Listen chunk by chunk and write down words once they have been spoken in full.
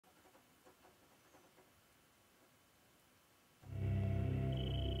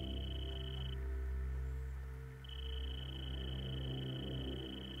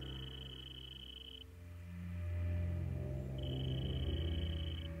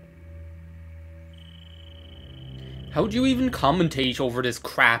How do you even commentate over this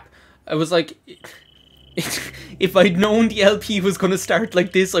crap? I was like, if I'd known the LP was going to start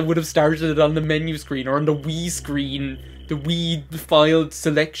like this, I would have started it on the menu screen or on the Wii screen, the Wii file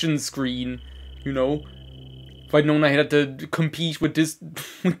selection screen, you know? If I'd known I had to compete with this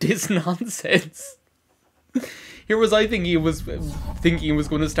nonsense. Here was I thinking it was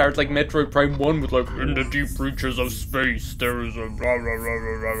going to start like Metroid Prime 1 with like, in the deep reaches of space, there is a blah blah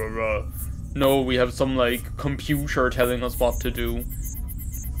blah blah blah blah. No, we have some like computer telling us what to do.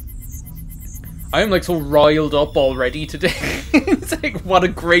 I am like so riled up already today. It's like, what a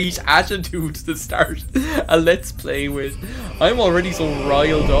great attitude to start a Let's Play with. I'm already so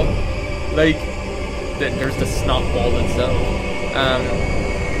riled up. Like, there's the snot ball itself.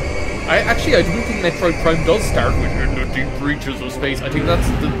 I don't think Metroid Prime does start with in the deep reaches of space. I think that's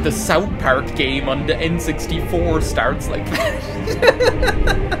the South Park game on the N64 starts like that.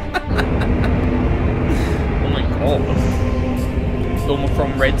 Oh my god. Loma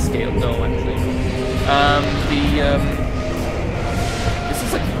from Red Scale, no, actually. This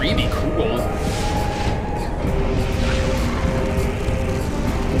is like really cool.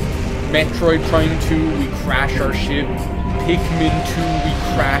 Metroid Prime 2, we crash our ship. Pikmin 2, we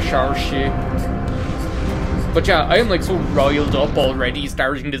crash our ship. But yeah, I am like so riled up already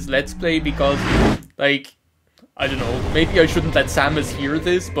starting this Let's Play because, like, I don't know, maybe I shouldn't let Samus hear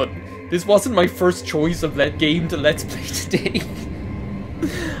this, but this wasn't my first choice of game to Let's Play today.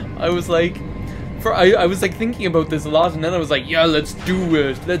 I was like, I was like thinking about this a lot, and then I was like, yeah, let's do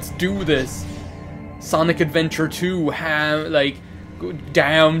it, let's do this. Sonic Adventure 2, like,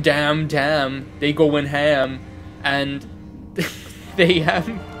 damn, they go in ham, and they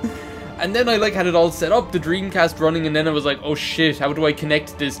and then I like had it all set up, the Dreamcast running, and then I was like, oh shit, how do I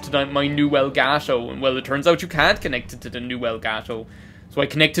connect this to my new Elgato? And well, it turns out you can't connect it to the new Elgato. So I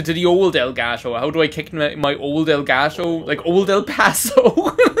connected to the old Elgato. How do I connect my old Elgato? Like, old El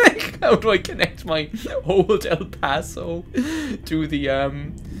Paso? Like, how do I connect my old El Paso to the, I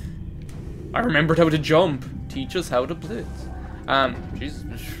remembered how to jump. Teach us how to blitz.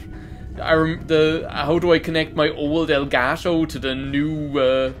 Jesus. How do I connect my old Elgato to the new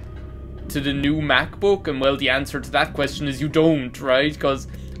MacBook? And well, the answer to that question is you don't, right? Because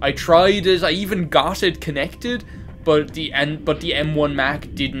I tried it, I even got it connected, but the M1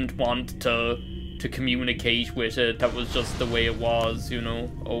 Mac didn't want to communicate with it. That was just the way it was, you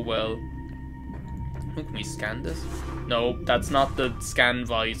know. Oh well. Oh, can we scan this? No, that's not the scan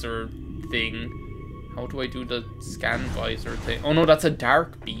visor thing. How do I do the scan visor thing? Oh no, that's a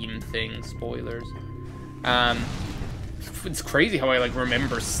dark beam thing. Spoilers. It's crazy how I like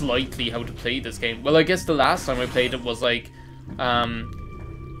remember slightly how to play this game. Well, I guess the last time I played it was like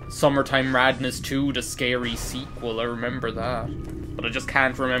Summertime Radness 2, the scary sequel. I remember that, but I just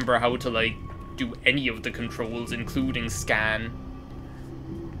can't remember how to like do any of the controls, including scan.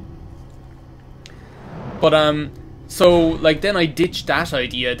 But so, like, then I ditched that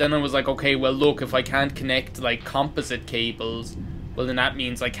idea. Then I was like, okay, well, look, if I can't connect, like, composite cables, well, then that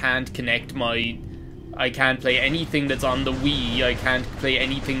means I can't connect I can't play anything that's on the Wii. I can't play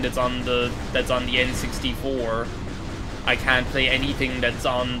anything that's on the N64. I can't play anything that's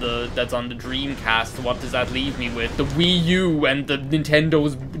on the Dreamcast. So what does that leave me with? The Wii U and the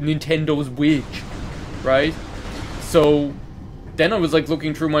Nintendo's Switch, right? So then I was like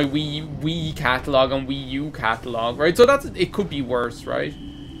looking through my Wii catalog and Wii U catalog, right? So it could be worse, right?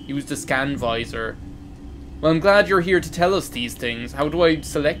 Use the scan visor. Well, I'm glad you're here to tell us these things. How do I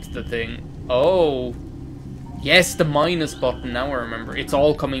select the thing? Oh, yes, the minus button. Now I remember. It's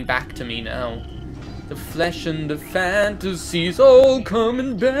all coming back to me now. The flesh and the fantasies all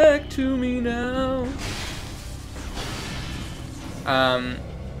coming back to me now.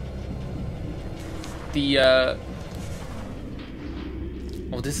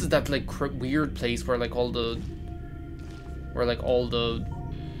 Oh, this is that like weird place where like all the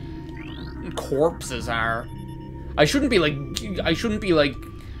corpses are. I shouldn't be like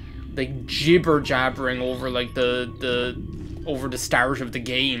jibber jabbering over like over the start of the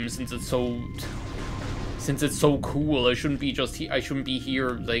game since it's so cool. I shouldn't be here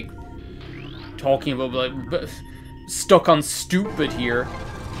like talking about like stuck on stupid here.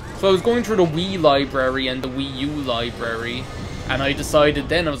 So I was going through the Wii library and the Wii U library, and I decided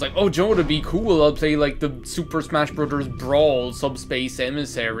then, I was like, oh, Joe, it'd be cool, I'll play like the Super Smash Bros. Brawl Subspace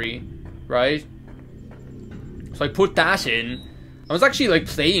Emissary, right? So I put that in. I was actually like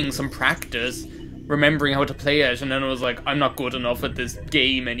playing some practice, remembering how to play it, and then I was like, I'm not good enough at this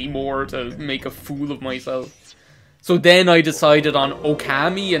game anymore to make a fool of myself. So then I decided on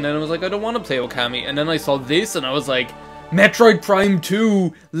Okami, and then I was like, I don't want to play Okami. And then I saw this, and I was like, Metroid Prime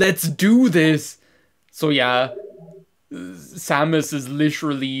 2, let's do this. So yeah, Samus is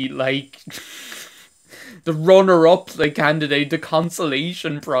literally like the runner-up, like candidate, the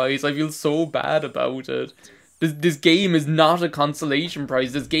consolation prize. I feel so bad about it. This game is not a consolation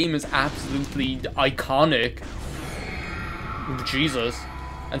prize. This game is absolutely iconic. Jesus.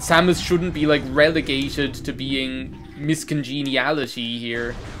 And Samus shouldn't be like relegated to being Miss Congeniality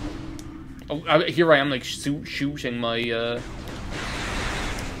here. Oh, here I am like shooting my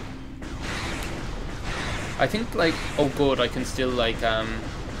I think like, oh good, I can still like I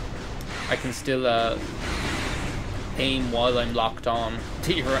can still aim while I'm locked on.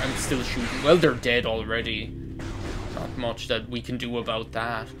 Here I'm still shooting. Well, they're dead already. Not much that we can do about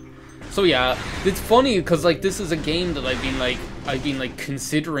that. So yeah, it's funny because like this is a game that I've been like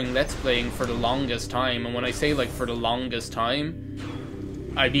considering let's playing for the longest time, and when I say like for the longest time,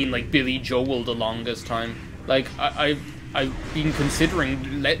 I mean like Billy Joel the longest time. Like I've been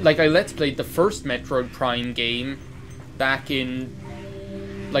considering like I let's played the first Metroid Prime game back in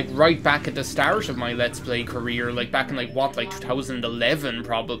like right back at the start of my let's play career, like back in like what, like 2011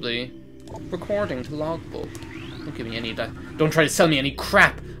 probably. Recording to logbook. Don't give me any of that. Don't try to sell me any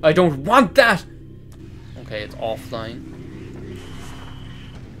crap. I don't want that. Okay, it's offline.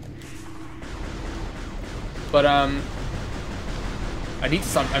 But I need to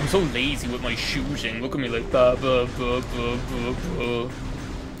stop. I'm so lazy with my shooting. Look at me like ba ba ba ba ba ba.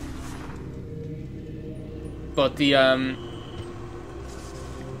 But the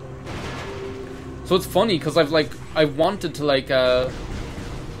so it's funny because I wanted to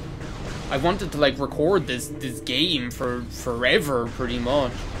record this game for forever pretty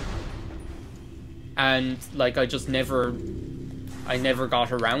much, and like I never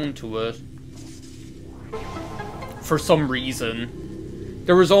got around to it for some reason.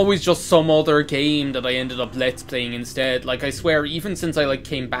 There was always just some other game that I ended up let's playing instead. Like I swear, even since I like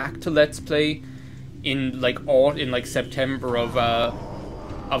came back to let's play in like September of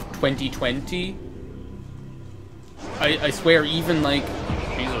 2020, I swear, even like,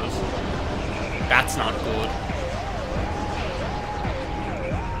 Jesus, that's not good.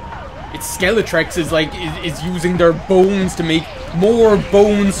 It's Skeletrex is using their bones to make more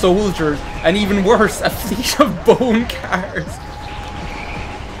bone soldiers, and even worse, a fleet of bone cars.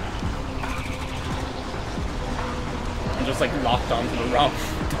 I'm just like locked onto the wrong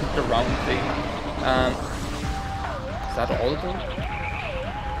thing. Is that all of them?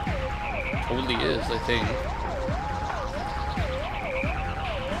 Totally is, I think.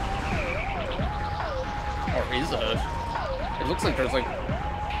 Or is it? It looks like there's like...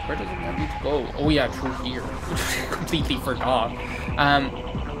 Where does it need to go? Oh yeah, through here. Completely forgot.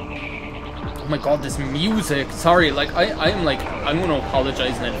 Oh my god, this music. Sorry, like, I'm going to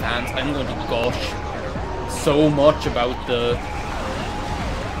apologize in advance. I'm going to gush so much about the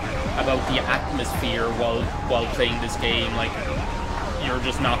atmosphere while playing this game. Like, you're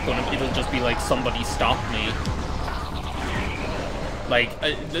just not going to... It'll just be like, somebody stop me. Like,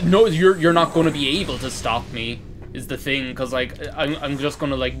 no, you're not going to be able to stop me, is the thing, because, like, I'm just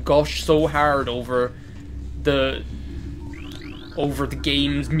going to, like, gush so hard over the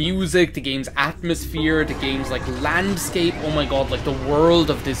game's music, the game's atmosphere, the game's, like, landscape. Oh my god, like, the world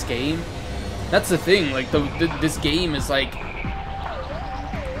of this game. That's the thing, like, this game is, like...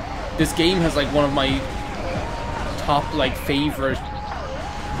 This game has, like, one of my top, like, favorite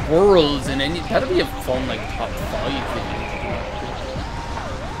worlds in any... That'd be a fun, like, top 5 video.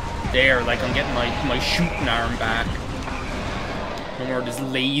 There, like, I'm getting my shooting arm back. No more of this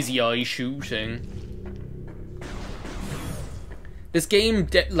lazy eye shooting. This game,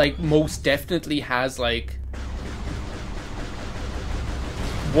 like, most definitely has, like...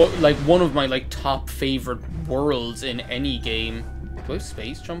 one of my, like, top favorite worlds in any game. Do I have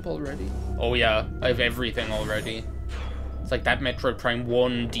space jump already? Oh yeah, I have everything already. It's like that Metroid Prime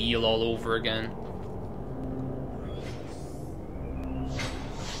 1 deal all over again.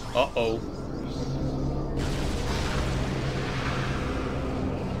 Uh-oh.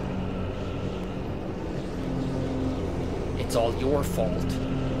 It's all your fault.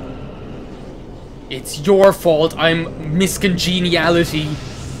 It's your fault I'm Miss Congeniality.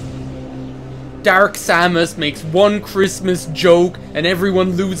 Dark Samus makes one Christmas joke and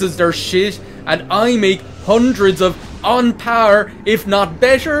everyone loses their shit, and I make hundreds of on par, if not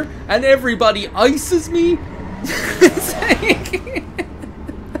better, and everybody ices me? It's like...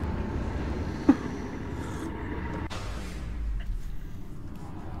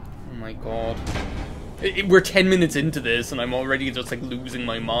 God. We're 10 minutes into this and I'm already just like losing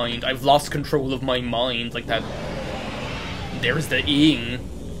my mind. I've lost control of my mind like that. There's the ing.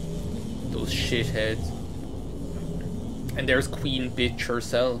 Those shitheads. And there's Queen Bitch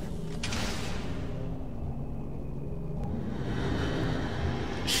herself.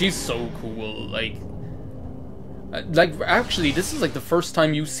 she's so cool. Like, actually, this is like the first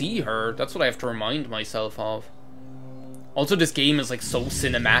time you see her. That's what I have to remind myself of. Also, this game is like so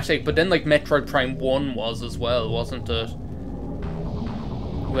cinematic, but then like Metroid Prime 1 was as well, wasn't it?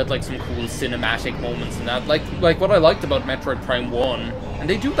 We had like some cool cinematic moments in that. Like what I liked about Metroid Prime 1, and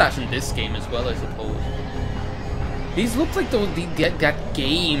they do that in this game as well, I suppose. These look like that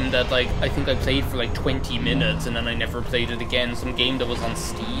game that like I think I played for like 20 minutes and then I never played it again. Some game that was on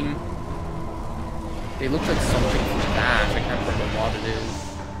Steam. They look like something from that. I can't remember what it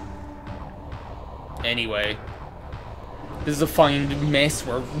is. Anyway, this is a fine mess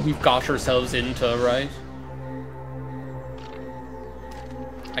where we've got ourselves into, right?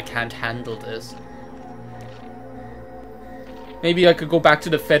 I can't handle this. Maybe I could go back to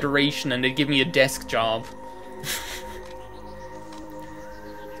the Federation and they'd give me a desk job.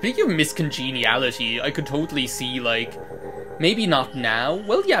 Speaking of Miss Congeniality, I could totally see, like, maybe not now.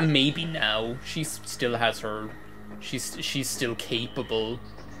 Well, yeah, maybe now. She still has her... She's still capable.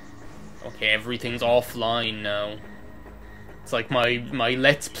 Okay, everything's offline now. It's like my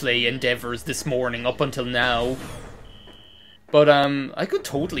Let's Play endeavors this morning up until now. But, I could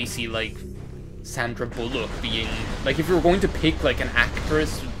totally see, like, Sandra Bullock being... Like, if you were going to pick, like, an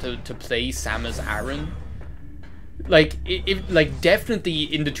actress to play Samus Aran... Like, like, definitely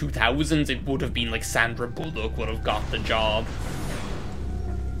in the 2000s, it would have been, like, Sandra Bullock would have got the job.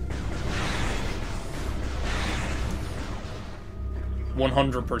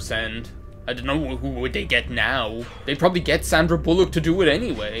 %100. I don't know who would they get now. They'd probably get Sandra Bullock to do it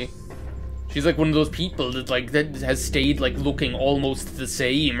anyway. She's, like, one of those people that, like, that has stayed, like, looking almost the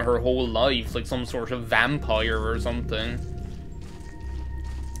same her whole life. Like, some sort of vampire or something.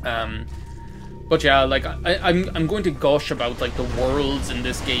 But yeah, like, I'm going to gush about, like, the worlds in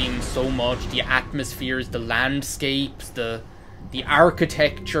this game so much. The atmospheres, the landscapes, the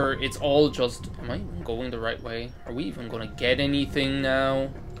architecture. It's all just... Am I even going the right way? Are we even going to get anything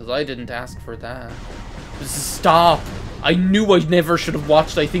now? Because I didn't ask for that. Stop! I knew I never should have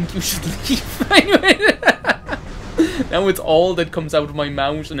watched I Think You Should Leave. Now it's all that comes out of my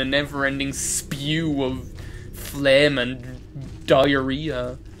mouth in a never-ending spew of phlegm and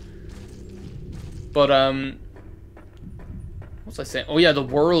diarrhea. But, what was I saying? Oh yeah, the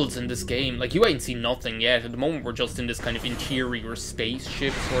worlds in this game. Like, you ain't seen nothing yet. At the moment, we're just in this kind of interior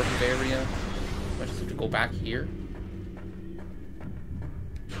spaceship sort of area. I just have to go back here.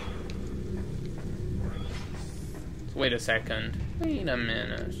 So wait a second. Wait a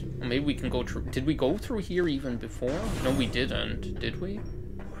minute. Well, maybe we can go through... Did we go through here even before? No, we didn't. Did we?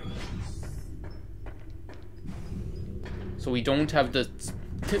 So we don't have the...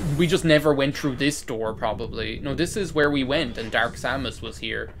 We just never went through this door, probably. No, this is where we went, and Dark Samus was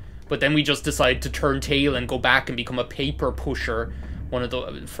here. But then we just decided to turn tail and go back and become a paper pusher. One of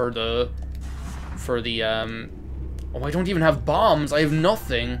the... For the... Oh, I don't even have bombs. I have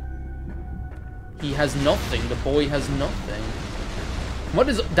nothing. He has nothing. The boy has nothing. What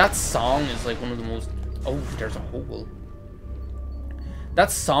is... That song is, like, one of the most... Oh, there's a hole. That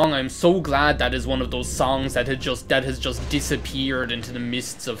song, I'm so glad that is one of those songs that has just disappeared into the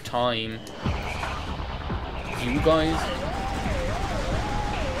mists of time. You guys?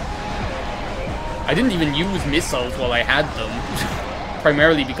 I didn't even use missiles while I had them.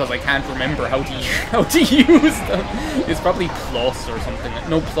 Primarily because I can't remember how to use them. It's probably plus or something.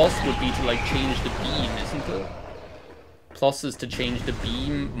 No, plus would be to, like, change the beam, isn't it? Plus is to change the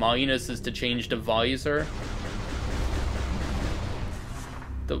beam, minus is to change the visor.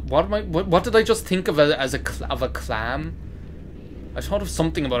 What did I just think of as a clam? I thought of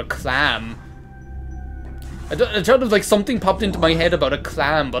something about a clam. I thought of, like, something popped into my head about a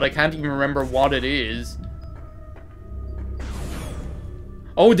clam, but I can't even remember what it is.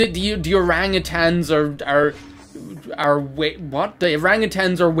 Oh, the orangutans what? The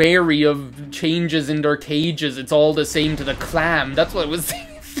orangutans are wary of changes in their cages. It's all the same to the clam. That's what I was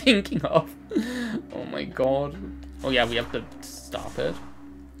thinking of. Oh my god. Oh yeah, we have to stop it.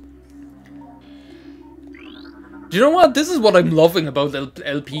 Do you know what? This is what I'm loving about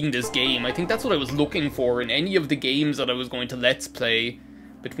LPing this game. I think that's what I was looking for in any of the games that I was going to Let's Play.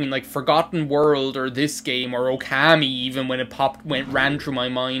 Between, like, Forgotten World or this game or Okami, even when it ran through my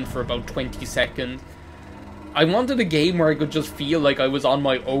mind for about 20 seconds. I wanted a game where I could just feel like I was on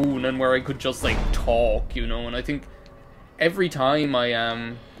my own and where I could just, like, talk, you know? And I think every time I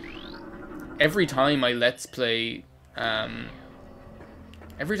Let's Play,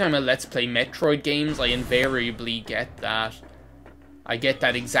 every time I Let's Play Metroid games, I invariably get that. I get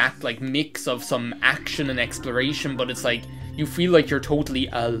that exact, like, mix of some action and exploration, but it's like, you feel like you're totally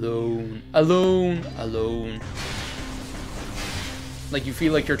alone. Alone. Like, you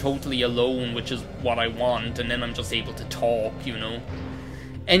feel like you're totally alone, which is what I want, and then I'm just able to talk, you know?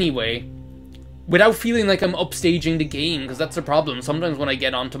 Anyway, without feeling like I'm upstaging the game, because that's the problem. Sometimes when I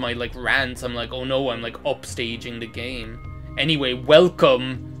get onto my, like, rants, I'm like, oh no, I'm, like, upstaging the game. Anyway,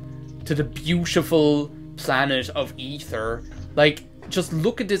 welcome to the beautiful planet of Ether. Like, just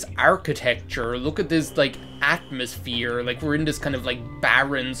look at this architecture, look at this, like, atmosphere. Like, we're in this kind of, like,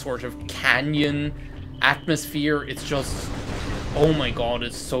 barren sort of canyon atmosphere. It's just... oh my god,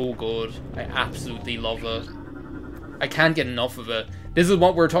 it's so good. I absolutely love it. I can't get enough of it. This is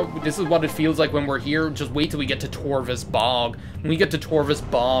what we're talking. This is what it feels like when we're here. Just wait till we get to Torvis Bog. When we get to Torvis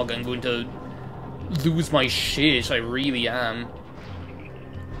Bog, I'm going to lose my shit. I really am.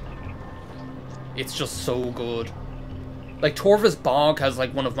 It's just so good. Like, Torvis Bog has,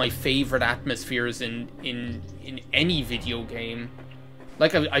 like, one of my favorite atmospheres in any video game.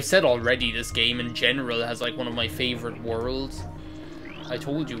 Like I said already, this game in general has, like, one of my favorite worlds. I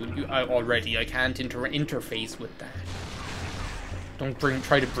told you already, I can't interface with that. Don't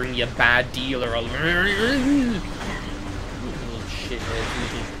try to bring me a bad deal or I'll... little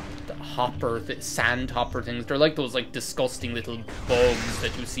shitheads, little hopper, sand hopper things. They're like those, like, disgusting little bugs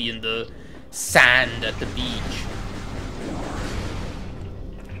that you see in the sand at the beach.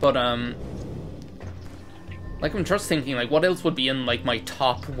 But, like, I'm just thinking, like, what else would be in, like, my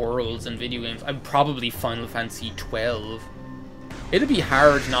top worlds in video games? I'd probably Final Fantasy 12. It'd be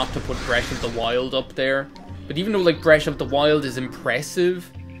hard not to put Breath of the Wild up there. But even though, like, Breath of the Wild is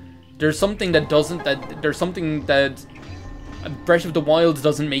impressive, there's something that doesn't, there's something that Breath of the Wild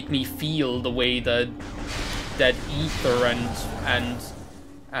doesn't make me feel the way that Ether and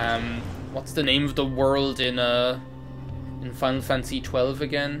what's the name of the world in Final Fantasy 12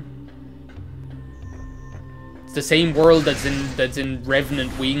 again? It's the same world that's in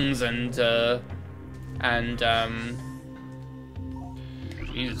Revenant Wings and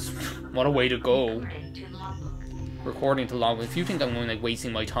jeez, what a way to go. Recording to log. If you think I'm going, like,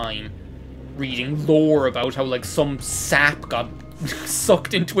 wasting my time reading lore about how, like, some sap got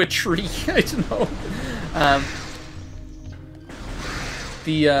sucked into a tree, I don't know.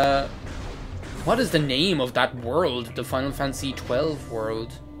 What is the name of that world? The Final Fantasy 12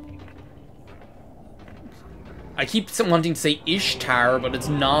 world? I keep wanting to say Ishtar, but it's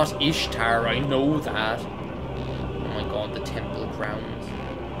not Ishtar, I know that. Oh my god, the Temple Grounds.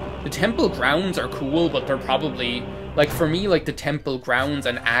 The Temple Grounds are cool, but they're probably... like, for me, like, the Temple Grounds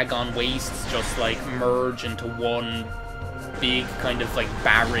and Agon Wastes just, like, merge into one big kind of, like,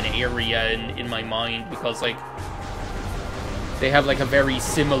 barren area in my mind, because, like, they have, like, a very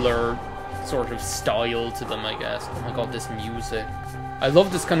similar sort of style to them, I guess. Oh my god, this music. I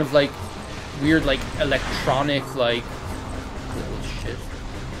love this kind of, like, weird, like, electronic, like, little shit.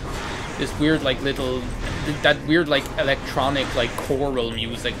 This weird, like, little, that weird, like, electronic, like, choral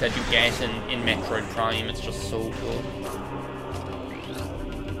music that you get in Metroid Prime. It's just so good.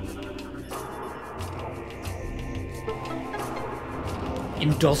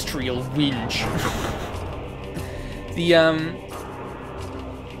 Industrial winch. The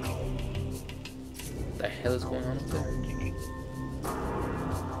hell is going on up there?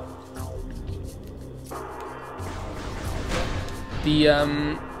 The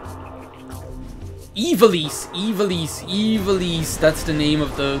Evilise, that's the name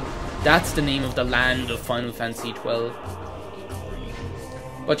of the land of Final Fantasy 12.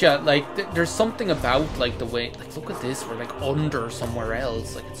 But yeah, like, there's something about, like, the way, like, look at this, we're, like, under somewhere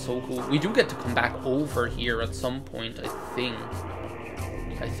else. Like, it's so cool. We do get to come back over here at some point, I think.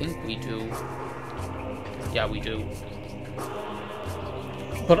 I think we do. Yeah, we do.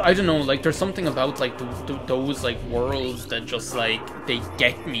 But I don't know, like, there's something about, like, those, like, worlds that just, like, they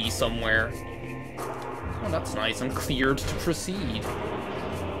get me somewhere. Oh, that's nice. I'm cleared to proceed.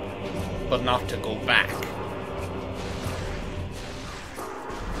 But not to go back.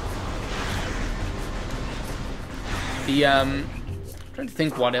 The, I'm trying to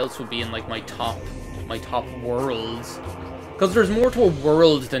think what else would be in, like, my top worlds. Because there's more to a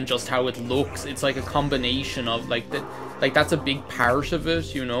world than just how it looks. It's, like, a combination of, like, that's a big part of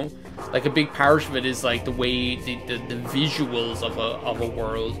it, you know? Like, a big part of it is, like, the way, the visuals of a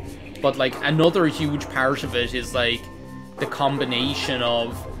world. But, like, another huge part of it is, like, the combination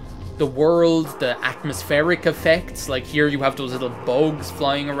of the world, the atmospheric effects. Like, here you have those little bugs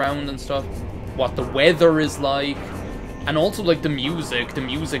flying around and stuff. What the weather is like. And also, like, the music. The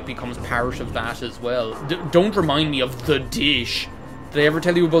music becomes part of that as well. Don't remind me of The Dish. Did I ever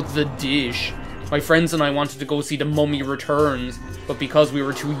tell you about The Dish? My friends and I wanted to go see The Mummy Returns, but because we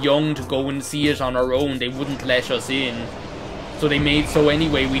were too young to go and see it on our own, they wouldn't let us in. So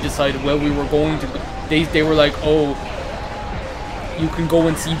anyway, we decided, well, we were going to... They were like, oh, you can go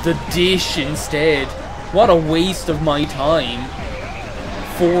and see the dish instead. What a waste of my time.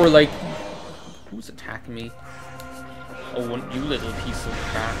 For, like... Who's attacking me? Oh, you little piece of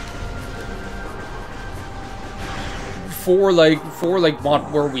crap. For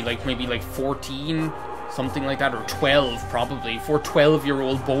what were we, like, maybe, like, 14? Something like that, or 12, probably. For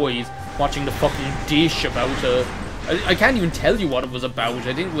 12-year-old boys watching the fucking dish about a... I can't even tell you what it was about.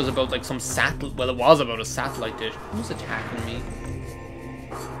 I think it was about, like, some satellite... Well, it was about a satellite dish. Who's attacking me?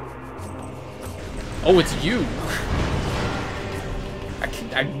 Oh, it's you!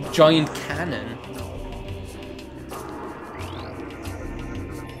 A giant cannon.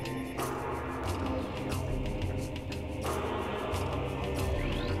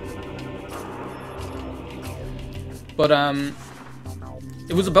 But,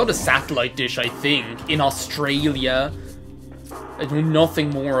 it was about a satellite dish, I think, in Australia. I know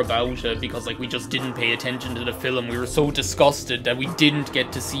nothing more about it, because, like, we just didn't pay attention to the film. We were so disgusted that we didn't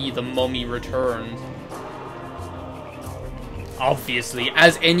get to see The Mummy Returns. Obviously,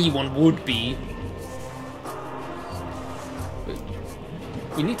 as anyone would be. But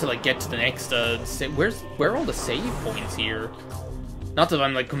we need to, like, get to the next, where are all the save points here? Not that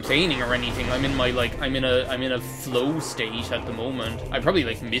I'm, like, complaining or anything. I'm in my, like, I'm in a flow state at the moment. I probably,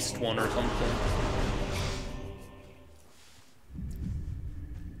 like, missed one or something.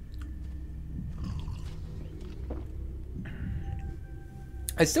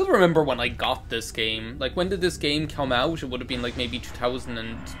 I still remember when I got this game. Like, when did this game come out? It would have been, like, maybe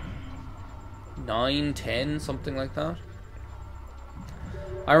 2009, 10, something like that.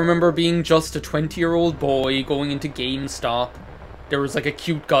 I remember being just a 20-year-old boy going into GameStop. There was, like, a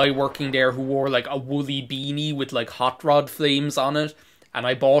cute guy working there who wore, like, a woolly beanie with, like, hot rod flames on it. And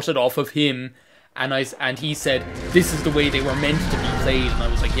I bought it off of him. And he said, this is the way they were meant to be played. And I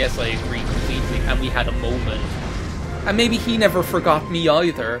was like, yes, I agree completely. And we had a moment. And maybe he never forgot me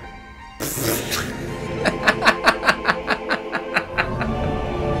either. Oh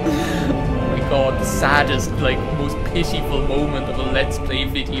my god, the saddest, like, most pitiful moment of a Let's Play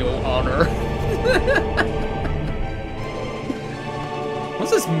video on Earth.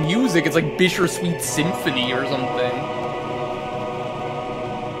 What's this music? It's like Bittersweet Symphony or something.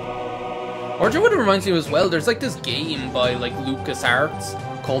 Or do you know what it reminds me of as well? There's like this game by like LucasArts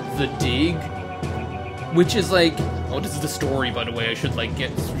called The Dig, which is like... Oh, this is the story, by the way. I should like get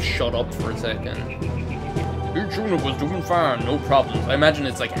shut up for a second. Your tuna was doing fine, no problems. I imagine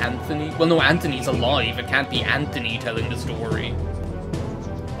it's like Anthony. Well, no, Anthony's alive. It can't be Anthony telling the story.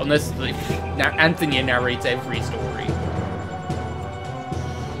 Unless like, Anthony narrates every story.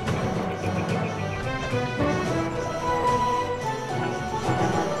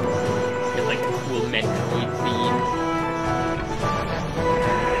 Get like the cool Metroid theme.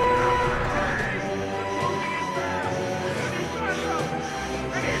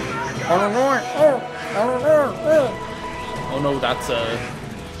 Oh no, that's a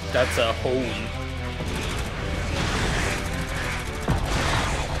home.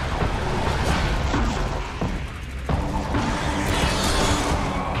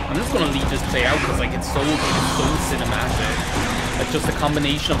 I'm just gonna leave this play out because like it's so good, it's so cinematic. Like just the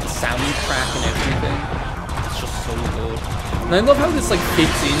combination of the soundtrack and everything. It's just so good. And I love how this like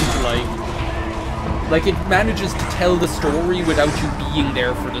fits into like it manages to tell the story without you being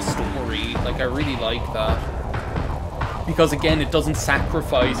there for the story. Like, I really like that. Because, again, it doesn't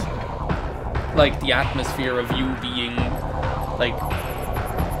sacrifice, like, the atmosphere of you being, like...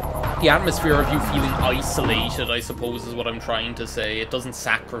 The atmosphere of you feeling isolated, I suppose, is what I'm trying to say. It doesn't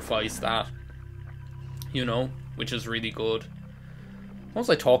sacrifice that. You know? Which is really good. What was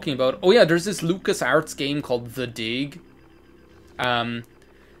I talking about? Oh, yeah, there's this LucasArts game called The Dig.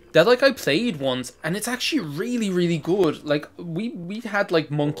 That, like, I played once, and it's actually really, really good. Like, we had, like,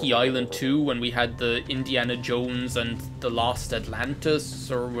 Monkey Island 2 when we had the Indiana Jones and the Lost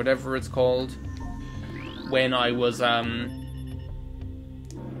Atlantis, or whatever it's called. When I was,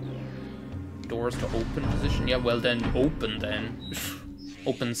 doors to open position? Yeah, well then, open then.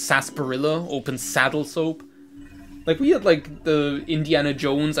 Open sarsaparilla, open saddle soap. Like, we had, like, the Indiana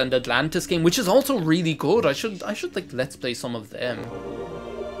Jones and Atlantis game, which is also really good. I should, like, let's play some of them.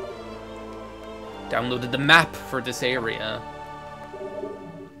 Downloaded the map for this area.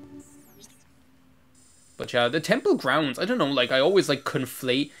 But yeah, the temple grounds, I don't know, like, I always, like,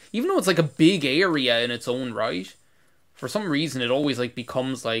 conflate, even though it's, like, a big area in its own right, for some reason it always, like,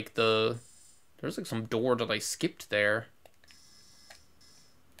 becomes, like, there's, like, some door that I skipped there.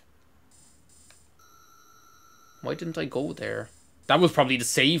 Why didn't I go there? That was probably the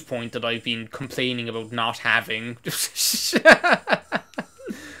save point that I've been complaining about not having.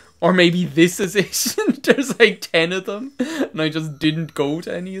 Or maybe this is it. There's like 10 of them, and I just didn't go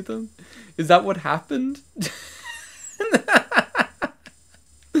to any of them. Is that what happened?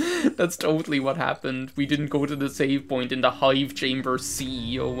 That's totally what happened. We didn't go to the save point in the Hive Chamber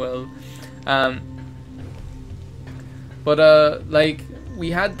C. Oh well. Like,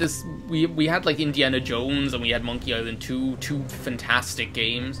 we had this... We had, like, Indiana Jones, and we had Monkey Island 2. Two fantastic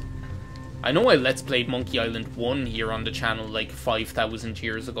games. I know I Let's Played Monkey Island 1 here on the channel, like, 5,000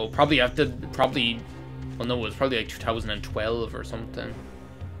 years ago. Well, no, it was probably, like, 2012 or something.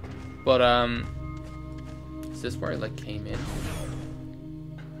 But, is this where I, like, came in?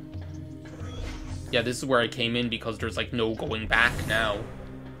 Yeah, this is where I came in because there's, like, no going back now.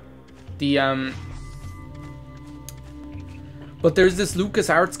 But there's this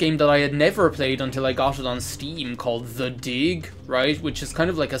LucasArts game that I had never played until I got it on Steam called The Dig, right? Which is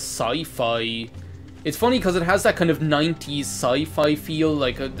kind of like a sci-fi... It's funny because it has that kind of 90s sci-fi feel,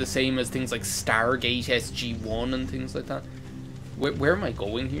 like the same as things like Stargate SG-1 and things like that. Where am I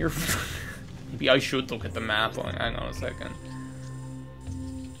going here? Maybe I should look at the map. Hang on a second.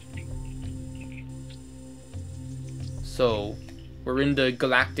 So, we're in the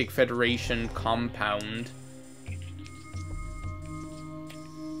Galactic Federation compound.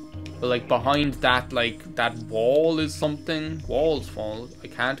 But, like, behind that, like, that wall is something. Walls fall. I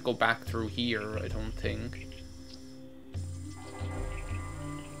can't go back through here, I don't think.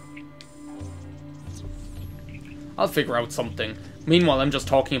 I'll figure out something. Meanwhile, I'm just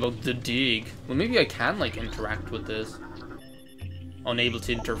talking about The Dig. Well, maybe I can, like, interact with this. Unable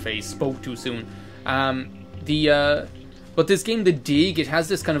to interface. Spoke too soon. But this game, The Dig, it has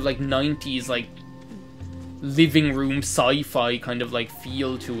this kind of, like, 90s, like, living room sci-fi kind of, like,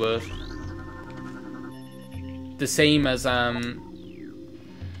 feel to it. The same as, now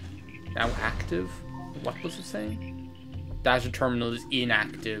active? What was it saying? Data terminal is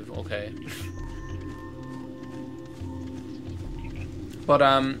inactive, okay. But,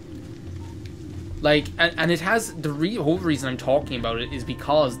 like, and it has, the whole reason I'm talking about it is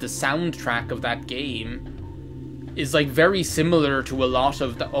because the soundtrack of that game is, like, very similar to a lot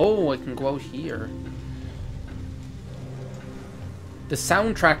of the... Oh, I can go out here. The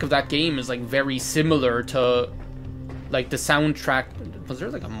soundtrack of that game is, like, very similar to, like, the soundtrack... Was there,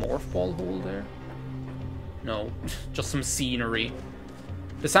 like, a morph ball hole there? No, just some scenery.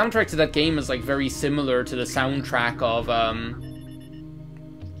 The soundtrack to that game is, like, very similar to the soundtrack of,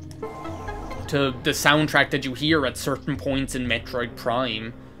 to the soundtrack that you hear at certain points in Metroid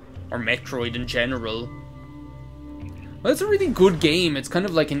Prime. Or Metroid in general. Well, it's a really good game. It's kind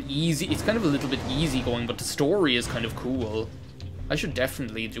of like an easy... It's kind of a little bit easygoing, but the story is kind of cool. I should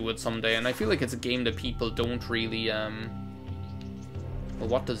definitely do it someday, and I feel like it's a game that people don't really, Well,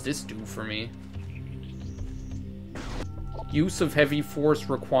 what does this do for me? Use of heavy force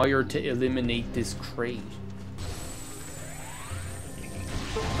required to eliminate this crate.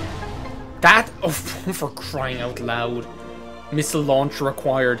 That... Oh, for crying out loud. Missile launch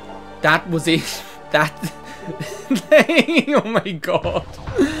required. That was it. That... Oh my god.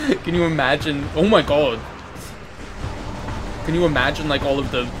 Can you imagine? Oh my god. Can you imagine, like, all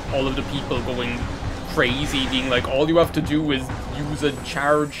of the people going crazy, being like, all you have to do is use a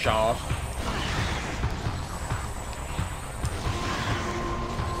charge shot.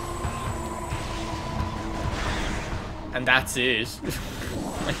 And that's it.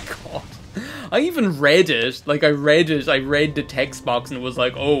 Oh my god. I even read it. Like, I read the text box and it was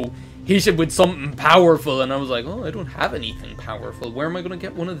like, oh, hit it with something powerful. And I was like, oh, I don't have anything powerful. Where am I going to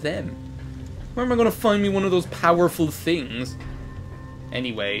get one of them? Where am I going to find me one of those powerful things?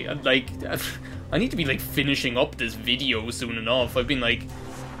 Anyway, like, I need to be, like, finishing up this video soon enough. I've been, like...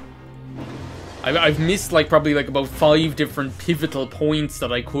 I've missed, like, probably, like, about 5 different pivotal points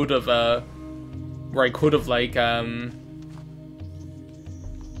that I could have, where I could have, like, yeah,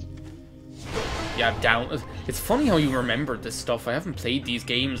 down... It's funny how you remember this stuff. I haven't played these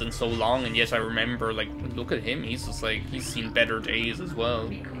games in so long, and yet I remember, like, look at him. He's just, like, he's seen better days as well.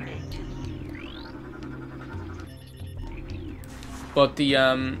 But the,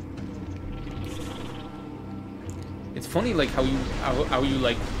 it's funny, like, how you,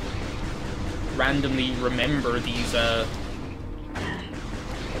 like, randomly remember these,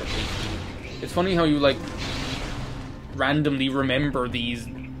 It's funny how you, like, randomly remember these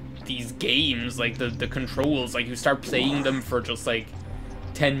games, like, the controls. Like, you start playing them for just, like,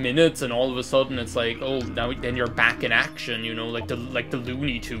 10 minutes, and all of a sudden it's like, oh, now then you're back in action, you know, like the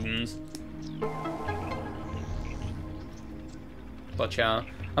Looney Tunes. But yeah,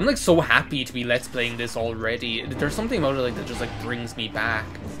 I'm, like, so happy to be Let's Playing this already. There's something about it, like, that just, like, brings me back.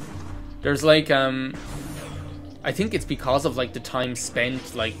 There's, like, I think it's because of, like, the time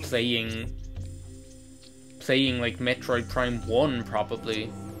spent, like, playing playing like Metroid Prime 1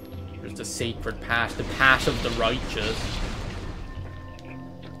 probably. There's the sacred path, the path of the righteous.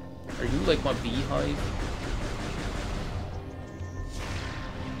 Are you like my beehive?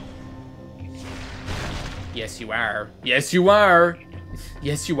 Yes you are. Yes you are.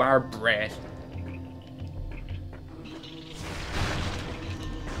 Yes you are, Brett.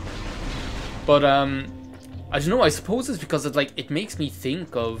 But I don't know, I suppose it's because it makes me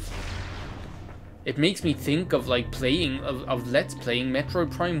think of like playing of Let's Playing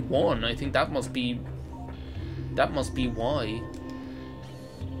Metroid Prime 1. I think that must be why.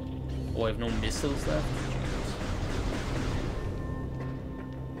 Oh, I have no missiles left.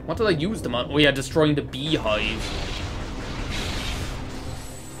 What did I use them on? Oh yeah, destroying the beehive.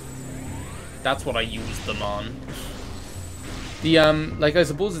 That's what I used them on. The like I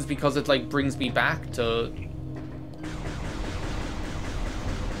suppose it's because it like brings me back to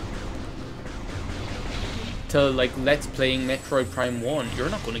like Let's Playing Metroid Prime 1. You're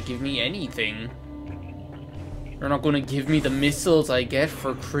not gonna give me anything. You're not gonna give me the missiles I get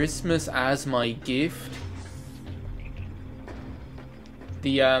for Christmas as my gift.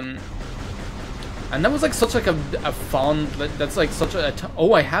 The and that was like such like a fond, that's like such a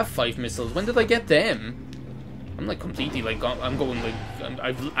oh, I have 5 missiles. When did I get them? I'm like completely like I'm going like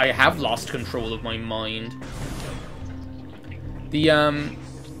I have lost control of my mind. The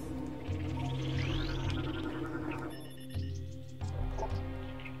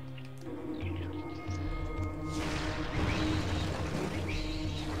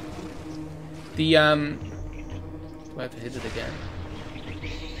do I have to hit it again?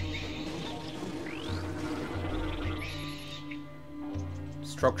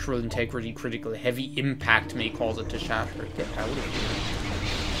 Structural integrity critical. Heavy impact may cause it to shatter. Get out of here.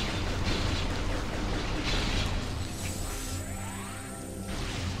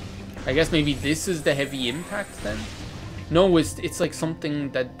 I guess maybe this is the heavy impact then? No, it's like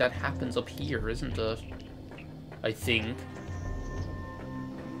something that happens up here, isn't it? I think.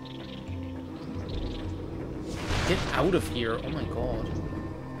 Get out of here. Oh my god.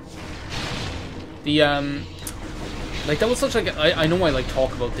 The like that was such like I know I like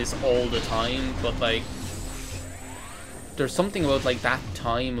talk about this all the time, but like there's something about like that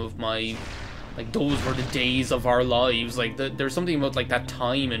time of my like those were the days of our lives. Like there's something about like that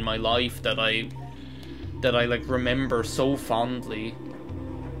time in my life that I like remember so fondly.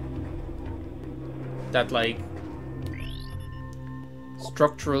 That like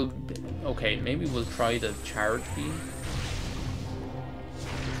structural. Okay, maybe we'll try the charge beam.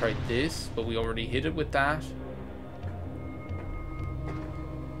 We'll try this, but we already hit it with that.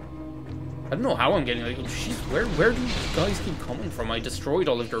 I don't know how I'm getting like, oh, shit, where do you guys keep coming from? I destroyed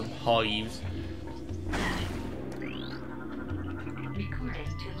all of their hives.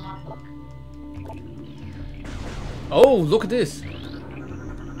 Oh, look at this.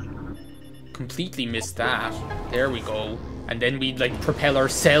 Completely missed that. There we go. And then we'd like propel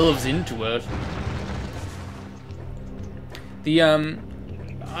ourselves into it. The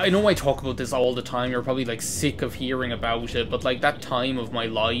I know I talk about this all the time. You're probably like sick of hearing about it, but like that time of my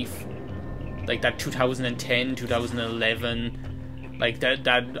life, like that 2010, 2011, like that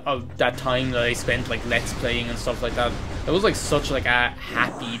time that I spent like Let's Playing and stuff like that. It was like such like a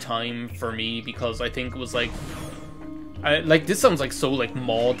happy time for me because I think it was like, like this sounds like so like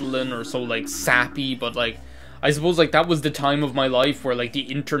maudlin or so like sappy, but like I suppose like that was the time of my life where like the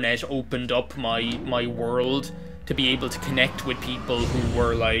internet opened up my world to be able to connect with people who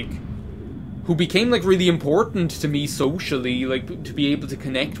were like, who became like really important to me socially, like to be able to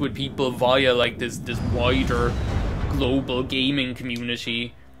connect with people via like this wider global gaming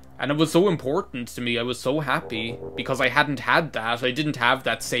community. And it was so important to me. I was so happy because I hadn't had that. I didn't have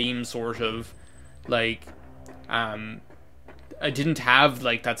that same sort of like I didn't have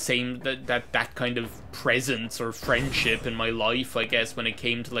like that same that kind of presence or friendship in my life, I guess, when it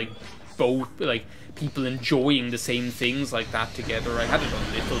came to like both like people enjoying the same things like that together. I had it a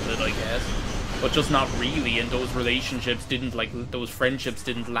little bit, I guess, but just not really, and those relationships didn't like, those friendships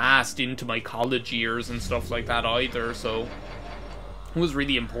didn't last into my college years and stuff like that either, so it was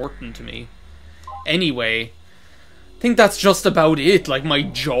really important to me. Anyway, I think that's just about it. Like, my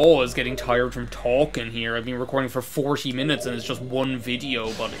jaw is getting tired from talking here. I've been recording for 40 minutes and it's just one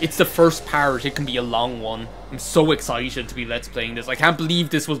video, but it's the first part. It can be a long one. I'm so excited to be Let's Playing this. I can't believe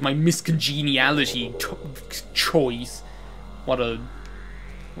this was my Miss Congeniality choice. What a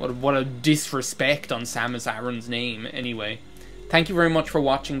disrespect on Samus Aran's name. Anyway, thank you very much for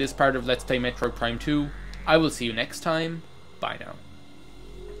watching this part of Let's Play Metroid Prime 2. I will see you next time. Bye now.